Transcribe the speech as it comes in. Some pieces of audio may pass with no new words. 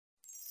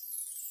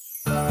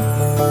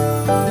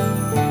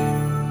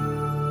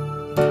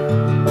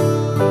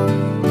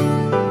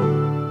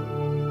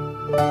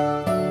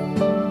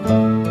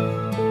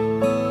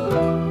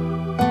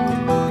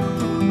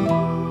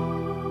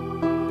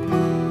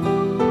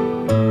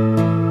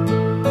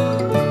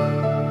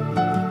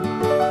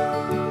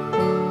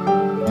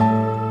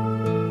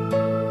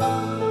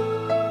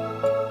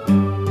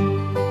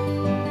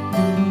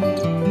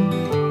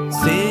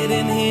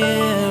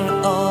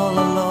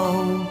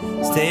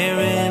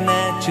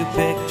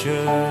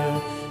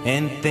picture,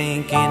 and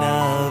thinking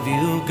of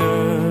you,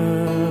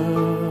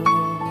 girl.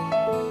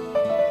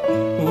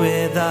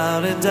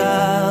 Without a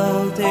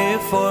doubt,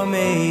 if or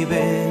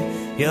maybe,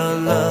 your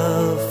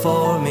love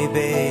for me,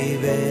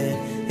 baby,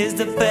 is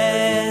the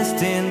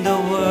best in the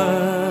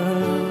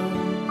world.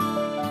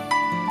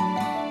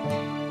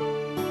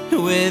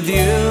 With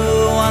you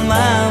on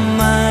my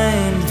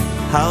mind,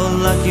 how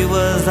lucky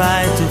was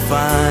I to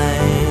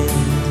find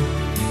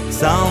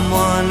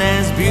someone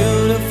as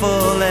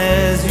beautiful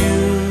as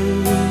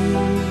you.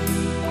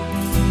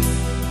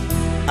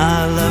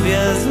 I love you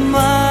as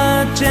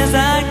much as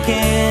I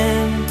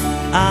can.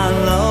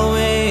 I'll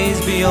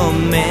always be your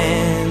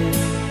man.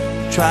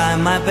 Try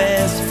my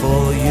best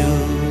for you.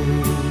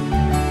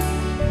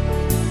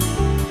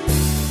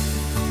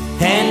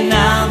 And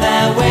now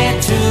that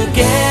we're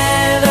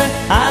together,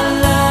 I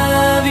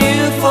love you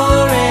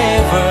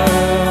forever,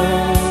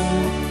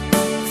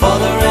 for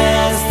the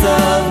rest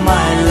of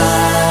my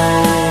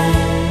life.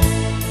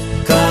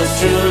 'Cause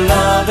true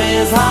love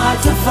is hard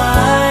to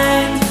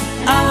find.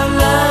 Our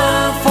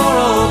love for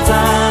all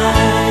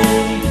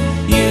time.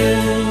 You,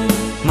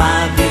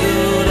 my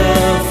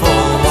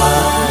beautiful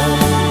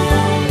wife.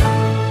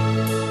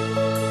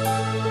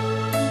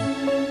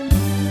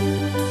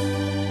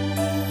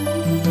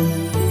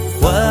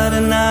 What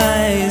a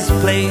nice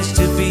place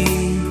to be,